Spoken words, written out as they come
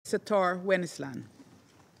Tor Wennesland.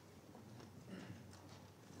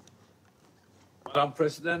 Madam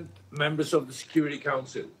President, members of the Security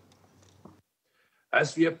Council,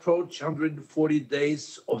 as we approach 140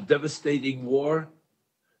 days of devastating war,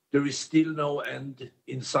 there is still no end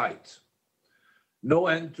in sight. No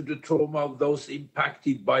end to the trauma of those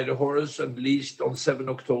impacted by the horrors unleashed on 7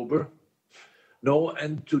 October. No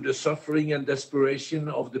end to the suffering and desperation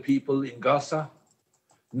of the people in Gaza.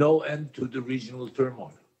 No end to the regional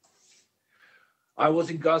turmoil. I was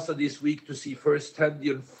in Gaza this week to see firsthand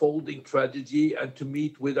the unfolding tragedy and to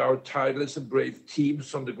meet with our tireless and brave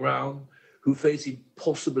teams on the ground who face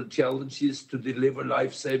impossible challenges to deliver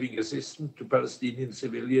life-saving assistance to Palestinian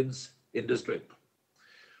civilians in the Strip.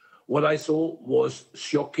 What I saw was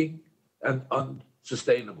shocking and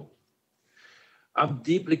unsustainable. I'm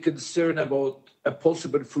deeply concerned about a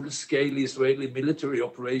possible full-scale Israeli military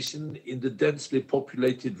operation in the densely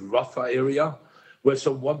populated Rafah area, where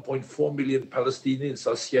some 1.4 million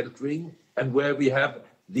Palestinians are sheltering and where we have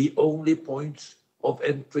the only points of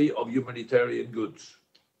entry of humanitarian goods.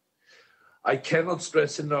 I cannot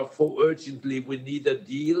stress enough how urgently we need a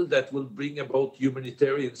deal that will bring about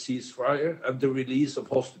humanitarian ceasefire and the release of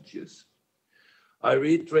hostages. I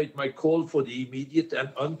reiterate my call for the immediate and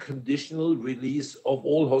unconditional release of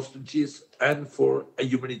all hostages and for a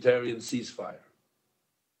humanitarian ceasefire.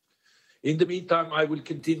 In the meantime, I will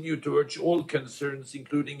continue to urge all concerns,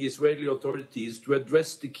 including Israeli authorities, to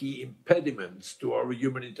address the key impediments to our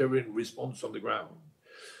humanitarian response on the ground.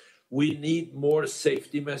 We need more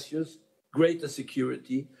safety measures, greater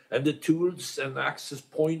security, and the tools and access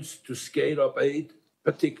points to scale up aid,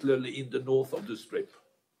 particularly in the north of the Strip.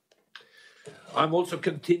 I'm also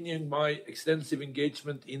continuing my extensive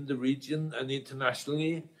engagement in the region and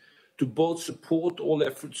internationally to both support all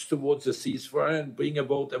efforts towards a ceasefire and bring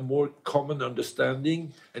about a more common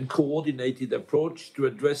understanding and coordinated approach to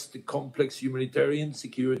address the complex humanitarian,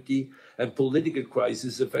 security, and political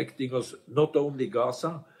crisis affecting us, not only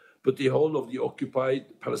Gaza, but the whole of the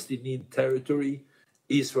occupied Palestinian territory,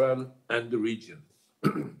 Israel, and the region.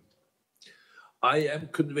 I am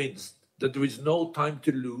convinced that there is no time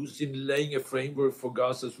to lose in laying a framework for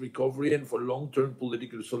Gaza's recovery and for long-term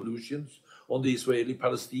political solutions on the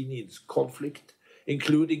Israeli-Palestinian conflict,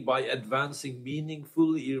 including by advancing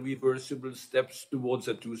meaningful, irreversible steps towards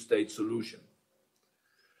a two-state solution.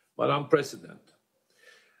 Madam President,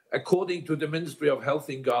 according to the Ministry of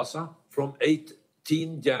Health in Gaza, from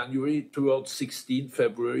 18 January throughout 16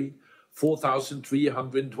 February,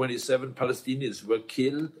 4,327 Palestinians were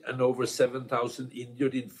killed and over 7,000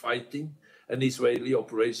 injured in fighting and Israeli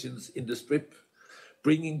operations in the Strip,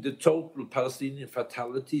 bringing the total Palestinian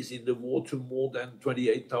fatalities in the war to more than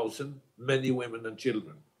 28,000, many women and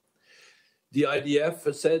children. The IDF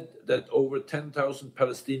has said that over 10,000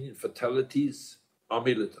 Palestinian fatalities are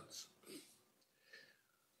militants.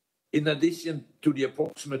 In addition to the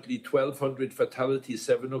approximately 1,200 fatalities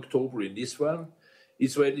 7 October in Israel,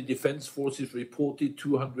 Israeli Defense Forces reported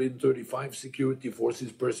 235 security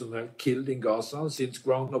forces personnel killed in Gaza since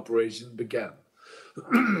ground operation began.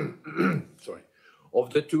 Sorry.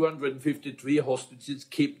 Of the 253 hostages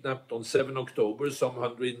kidnapped on 7 October, some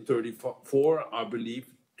 134 are believed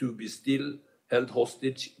to be still held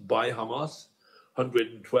hostage by Hamas,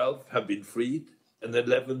 112 have been freed, and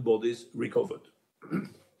 11 bodies recovered.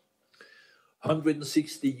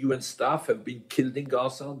 160 UN staff have been killed in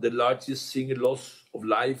Gaza, the largest single loss of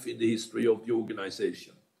life in the history of the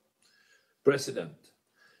organization. President,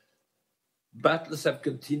 battles have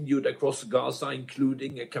continued across Gaza,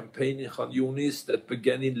 including a campaign in Khan Yunis that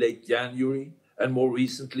began in late January and more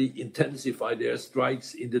recently intensified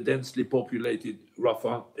airstrikes in the densely populated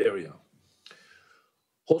Rafah area.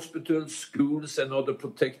 Hospitals, schools, and other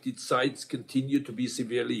protected sites continue to be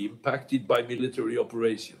severely impacted by military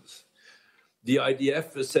operations. The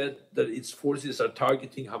IDF has said that its forces are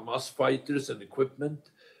targeting Hamas fighters and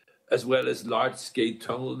equipment, as well as large-scale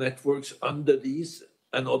tunnel networks under these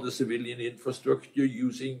and other civilian infrastructure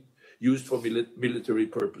used for military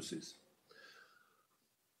purposes.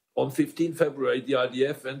 On 15 February, the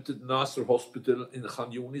IDF entered Nasser Hospital in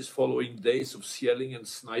Khan Yunis following days of shelling and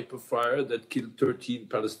sniper fire that killed 13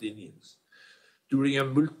 Palestinians. During a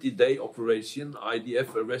multi-day operation,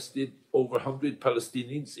 IDF arrested over 100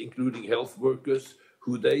 Palestinians, including health workers,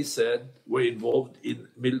 who they said were involved in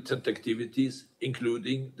militant activities,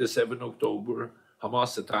 including the 7 October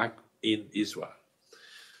Hamas attack in Israel.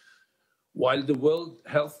 While the World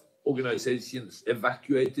Health Organization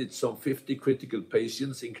evacuated some 50 critical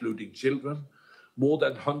patients, including children, more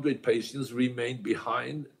than 100 patients remained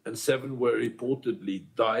behind and 7 were reportedly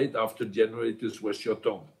died after generators were shut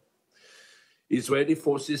on. Israeli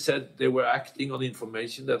forces said they were acting on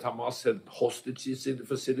information that Hamas had hostages in the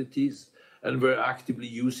facilities and were actively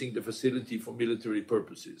using the facility for military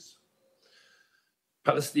purposes.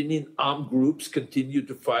 Palestinian armed groups continue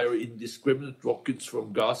to fire indiscriminate rockets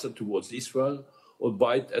from Gaza towards Israel,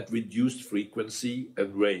 albeit at reduced frequency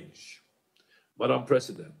and range. Madam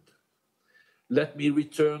President, let me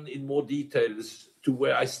return in more details to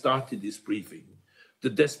where I started this briefing, the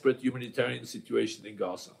desperate humanitarian situation in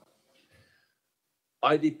Gaza.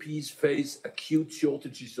 IDPs face acute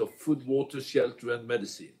shortages of food, water, shelter, and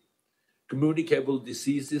medicine. Communicable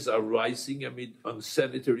diseases are rising amid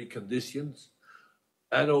unsanitary conditions,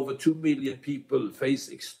 and over 2 million people face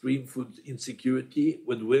extreme food insecurity,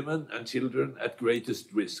 with women and children at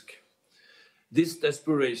greatest risk. This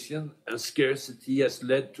desperation and scarcity has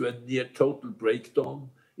led to a near-total breakdown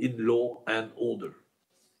in law and order.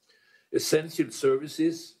 Essential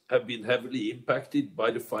services have been heavily impacted by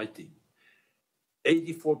the fighting.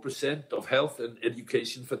 84% of health and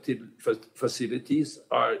education facilities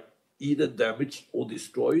are either damaged or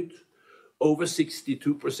destroyed. Over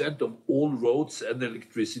 62% of all roads and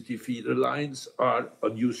electricity feeder lines are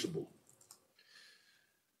unusable.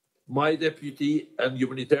 My deputy and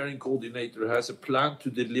humanitarian coordinator has a plan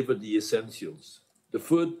to deliver the essentials: the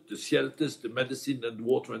food, the shelters, the medicine, and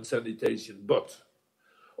water and sanitation. But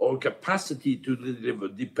our capacity to deliver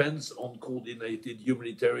depends on coordinated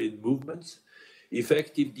humanitarian movements,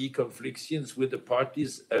 effective deconflictions with the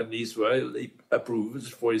parties, and Israeli approvals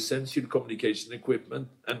for essential communication equipment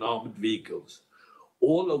and armored vehicles,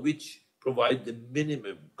 all of which provide the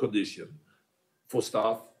minimum condition for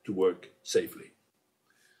staff to work safely.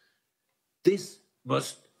 This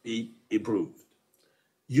must be improved.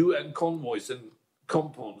 UN convoys and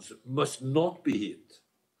compounds must not be hit,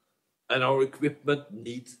 and our equipment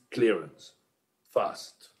needs clearance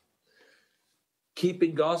fast.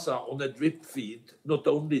 Keeping Gaza on a drip feed not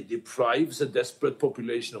only deprives a desperate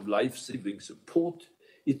population of life-saving support,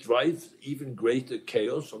 it drives even greater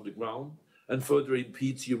chaos on the ground and further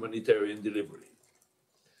impedes humanitarian delivery.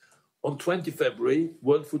 On 20 February,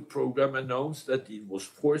 World Food Programme announced that it was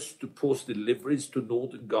forced to pause deliveries to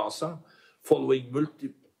northern Gaza following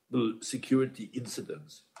multiple security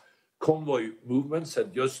incidents. Convoy movements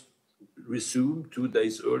had just resumed 2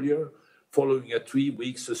 days earlier, following a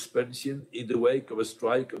 3-week suspension in the wake of a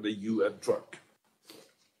strike on the UN truck.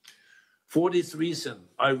 For this reason,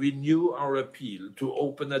 I renew our appeal to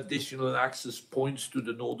open additional access points to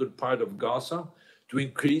the northern part of Gaza to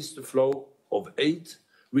increase the flow of aid,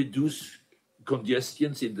 reduce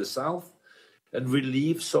congestions in the south, and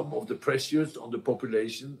relieve some of the pressures on the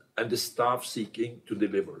population and the staff seeking to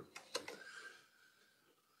deliver.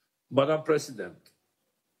 Madam President,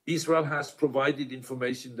 Israel has provided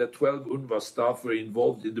information that 12 UNRWA staff were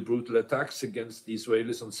involved in the brutal attacks against the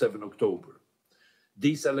Israelis on 7 October.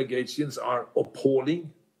 These allegations are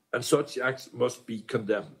appalling, and such acts must be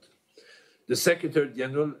condemned. The Secretary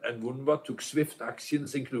General and UNRWA took swift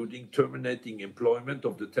actions, including terminating employment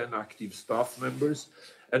of the 10 active staff members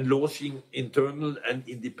and launching internal and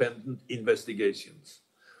independent investigations.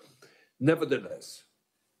 Nevertheless,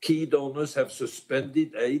 key donors have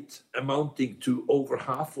suspended aid amounting to over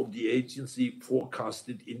half of the agency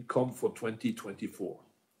forecasted income for 2024.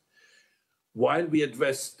 While we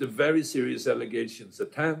address the very serious allegations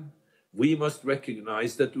at hand, we must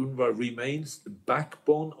recognize that UNRWA remains the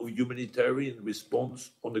backbone of humanitarian response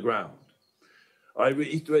on the ground. I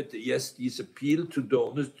reiterate the ESD's appeal to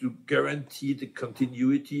donors to guarantee the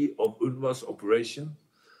continuity of UNRWA's operation,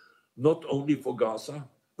 not only for Gaza,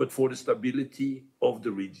 but for the stability of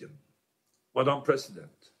the region. Madam President,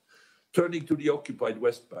 turning to the occupied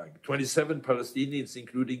West Bank, 27 Palestinians,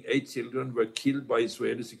 including 8 children, were killed by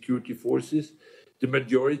Israeli security forces, the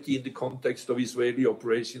majority in the context of Israeli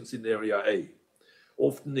operations in Area A,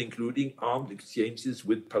 often including armed exchanges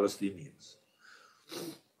with Palestinians.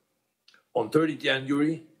 On 30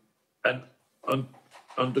 January, an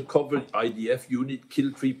undercover IDF unit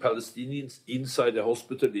killed 3 Palestinians inside a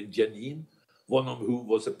hospital in Jenin, one of whom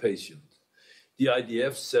was a patient. The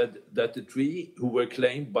IDF said that the 3 who were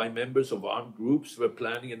claimed by members of armed groups were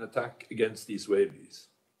planning an attack against the Israelis.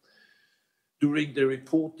 During the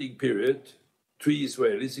reporting period, 3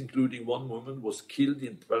 Israelis, including 1 woman, was killed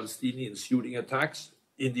in Palestinian shooting attacks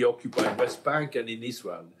in the occupied West Bank and in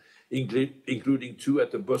Israel, including 2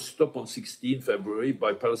 at a bus stop on 16 February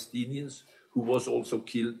by Palestinians, who was also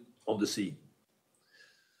killed on the scene.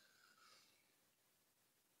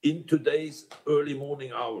 In today's early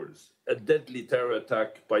morning hours, a deadly terror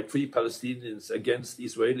attack by 3 Palestinians against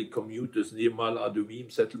Israeli commuters near Mal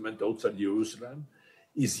Adumim settlement outside Jerusalem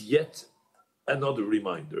is yet another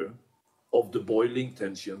reminder of the boiling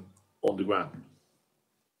tension on the ground.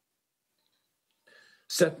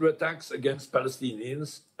 Settler attacks against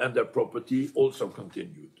Palestinians and their property also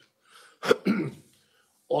continued.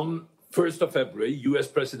 On 1st of February, US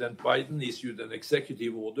President Biden issued an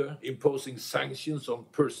executive order imposing sanctions on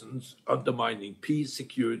persons undermining peace,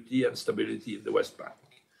 security, and stability in the West Bank.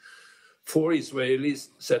 4 Israeli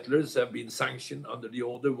settlers have been sanctioned under the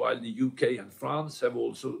order, while the UK and France have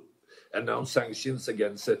also announced sanctions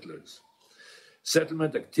against settlers.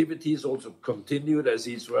 Settlement activities also continued as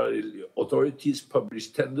Israeli authorities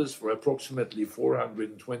published tenders for approximately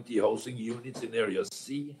 420 housing units in Area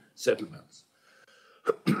C settlements.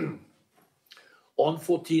 On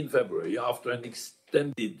 14 February, after an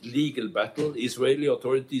extended legal battle, Israeli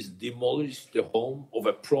authorities demolished the home of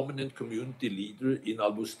a prominent community leader in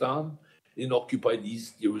Al Bustan in occupied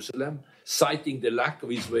East Jerusalem, citing the lack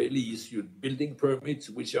of Israeli-issued building permits,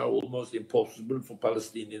 which are almost impossible for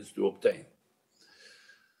Palestinians to obtain.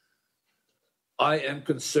 I am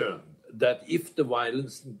concerned that if the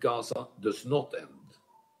violence in Gaza does not end,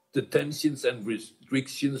 the tensions and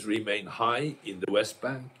restrictions remain high in the West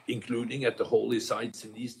Bank, including at the holy sites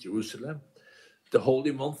in East Jerusalem. The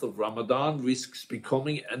holy month of Ramadan risks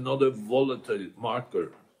becoming another volatile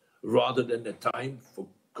marker rather than a time for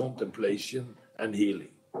contemplation and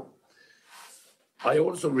healing. I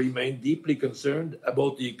also remain deeply concerned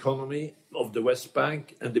about the economy of the West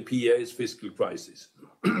Bank and the PA's fiscal crisis.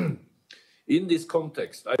 In this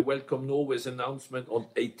context, I welcome Norway's announcement on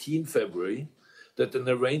 18 February that an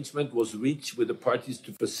arrangement was reached with the parties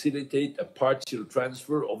to facilitate a partial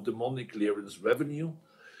transfer of the money clearance revenue,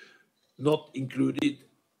 not included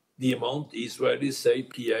the amount Israelis say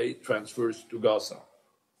PA transfers to Gaza.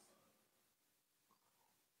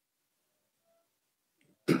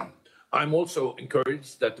 I'm also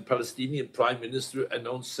encouraged that the Palestinian Prime Minister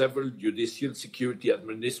announced several judicial, security,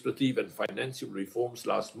 administrative, and financial reforms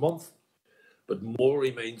last month, but more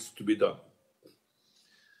remains to be done.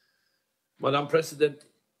 Madam President,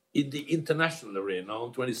 in the international arena,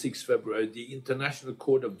 on 26 February, the International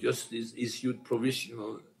Court of Justice issued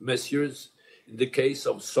provisional measures in the case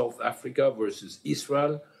of South Africa versus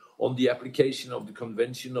Israel on the application of the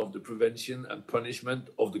Convention of the Prevention and Punishment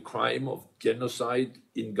of the Crime of Genocide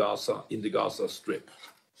in Gaza, in the Gaza Strip.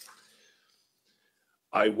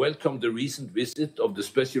 I welcome the recent visit of the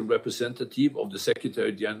Special Representative of the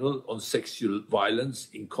Secretary General on Sexual Violence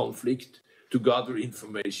in Conflict to gather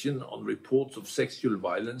information on reports of sexual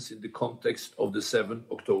violence in the context of the 7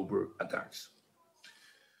 October attacks.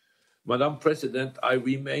 Madam President, I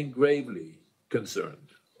remain gravely concerned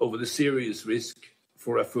over the serious risk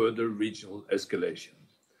for a further regional escalation.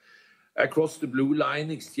 Across the blue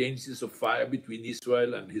line, exchanges of fire between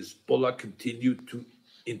Israel and Hezbollah continue to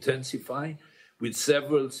intensify, with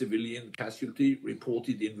several civilian casualties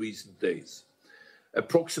reported in recent days.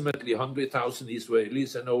 Approximately 100,000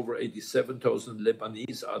 Israelis and over 87,000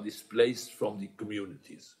 Lebanese are displaced from the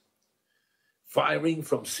communities. Firing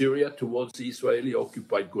from Syria towards the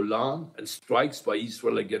Israeli-occupied Golan and strikes by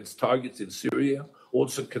Israel against targets in Syria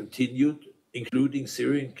also continued, including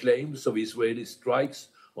Syrian claims of Israeli strikes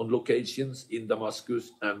on locations in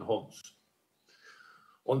Damascus and Homs.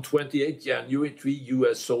 On 28 January, 3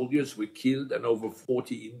 US soldiers were killed and over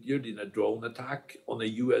 40 injured in a drone attack on a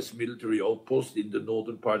US military outpost in the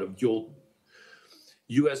northern part of Jordan.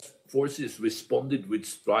 US forces responded with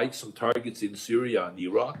strikes on targets in Syria and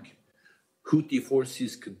Iraq. Houthi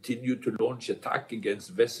forces continued to launch attacks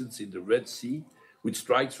against vessels in the Red Sea, with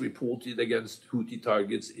strikes reported against Houthi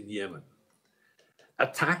targets in Yemen.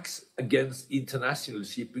 Attacks against international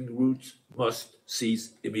shipping routes must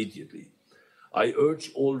cease immediately. I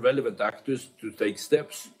urge all relevant actors to take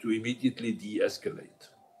steps to immediately de-escalate.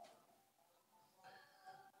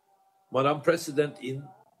 Madam President,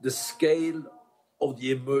 the scale of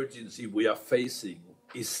the emergency we are facing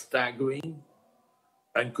is staggering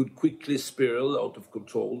and could quickly spiral out of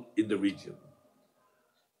control in the region.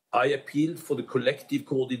 I appealed for the collective,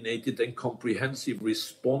 coordinated and comprehensive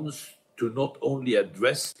response to not only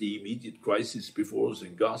address the immediate crisis before us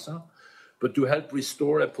in Gaza, but to help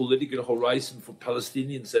restore a political horizon for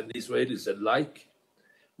Palestinians and Israelis alike,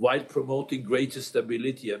 while promoting greater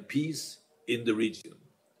stability and peace in the region.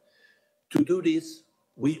 To do this,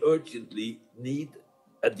 we urgently need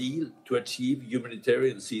a deal to achieve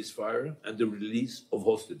humanitarian ceasefire and the release of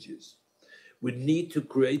hostages. We need to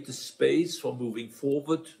create a space for moving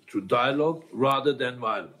forward through dialogue rather than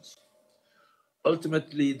violence.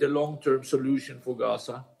 Ultimately, the long-term solution for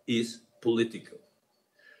Gaza is political.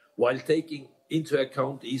 While taking into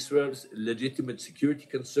account Israel's legitimate security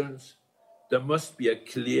concerns, there must be a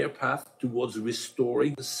clear path towards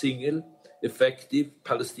restoring a single, effective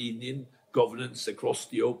Palestinian governance across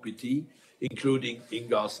the OPT, including in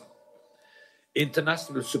Gaza.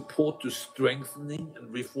 International support to strengthening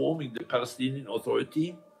and reforming the Palestinian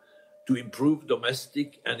Authority to improve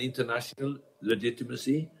domestic and international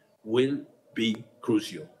legitimacy will be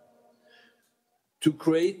crucial. To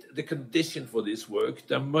create the condition for this work,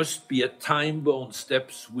 there must be a time-bound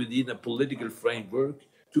steps within a political framework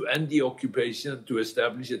to end the occupation and to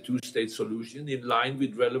establish a two-state solution in line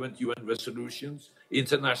with relevant UN resolutions,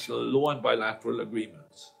 international law and bilateral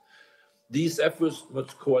agreements. These efforts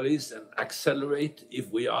must coalesce and accelerate if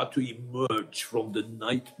we are to emerge from the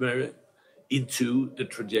nightmare into the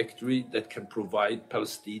trajectory that can provide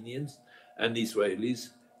Palestinians and Israelis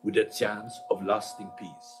with a chance of lasting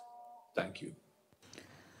peace. Thank you.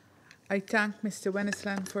 I thank Mr.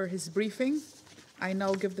 Wennesland for his briefing. I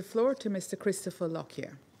now give the floor to Mr. Christopher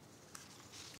Lockyer.